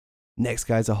Next,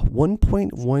 guys, a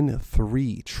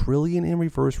 1.13 trillion in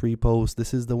reverse repos.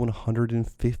 This is the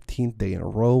 115th day in a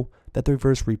row that the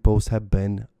reverse repos have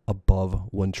been above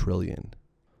 1 trillion.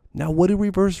 Now, what do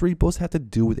reverse repos have to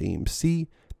do with AMC?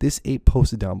 This ape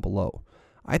posted down below.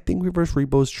 I think reverse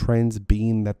repos trends,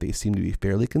 being that they seem to be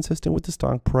fairly consistent with the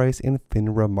stock price and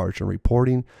FINRA margin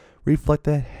reporting, reflect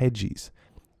that HEDGE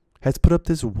has put up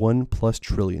this $1+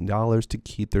 trillion to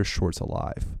keep their shorts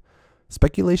alive.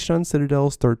 Speculation on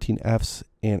Citadel's 13Fs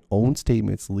and own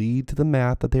statements lead to the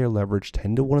math that they are leveraged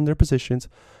 10 to 1 in their positions,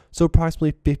 so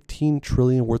approximately 15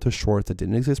 trillion worth of shorts that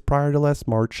didn't exist prior to last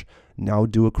March now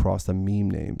do across the meme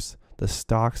names, the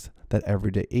stocks that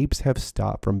everyday apes have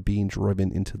stopped from being driven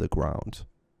into the ground.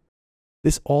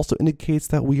 This also indicates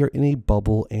that we are in a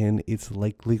bubble and it's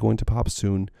likely going to pop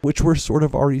soon, which we're sort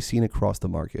of already seeing across the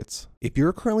markets. If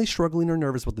you're currently struggling or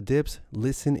nervous with the dips,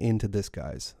 listen into this,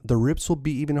 guys. The rips will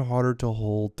be even harder to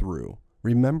hold through.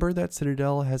 Remember that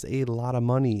Citadel has a lot of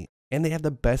money and they have the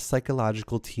best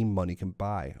psychological team money can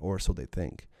buy, or so they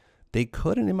think. They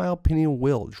could, and in my opinion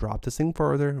will, drop this thing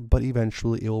further, but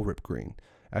eventually it will rip green.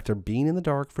 After being in the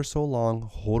dark for so long,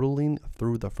 hodling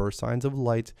through the first signs of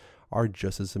light are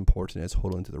just as important as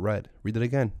hodling to the red. Read that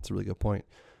again. It's a really good point.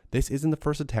 This isn't the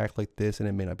first attack like this, and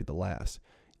it may not be the last.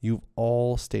 You've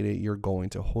all stated you're going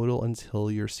to hodl until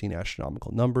you're seeing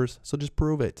astronomical numbers, so just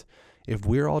prove it. If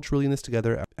we're all drilling this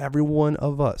together, every one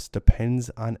of us depends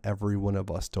on every one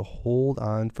of us to hold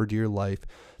on for dear life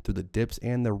through the dips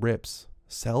and the rips.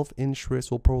 Self-interest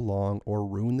will prolong or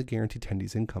ruin the guaranteed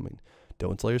tendies incoming.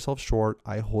 Don't sell yourself short.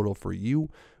 I hodl for you.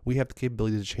 We have the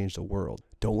capability to change the world.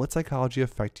 Don't let psychology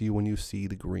affect you when you see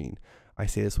the green. I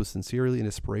say this with sincerity and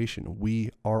inspiration.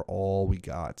 We are all we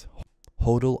got.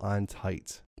 Hodl on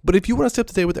tight. But if you want to stay up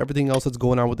to date with everything else that's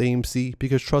going on with AMC,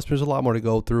 because trust me, there's a lot more to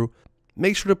go through,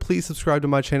 make sure to please subscribe to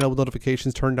my channel with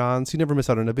notifications turned on so you never miss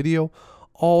out on a video.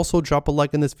 Also, drop a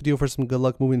like in this video for some good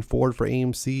luck moving forward for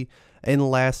AMC.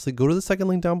 And lastly, go to the second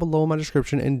link down below in my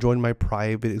description and join my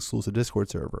private exclusive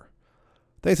Discord server.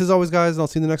 Thanks as always, guys, and I'll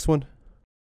see you in the next one.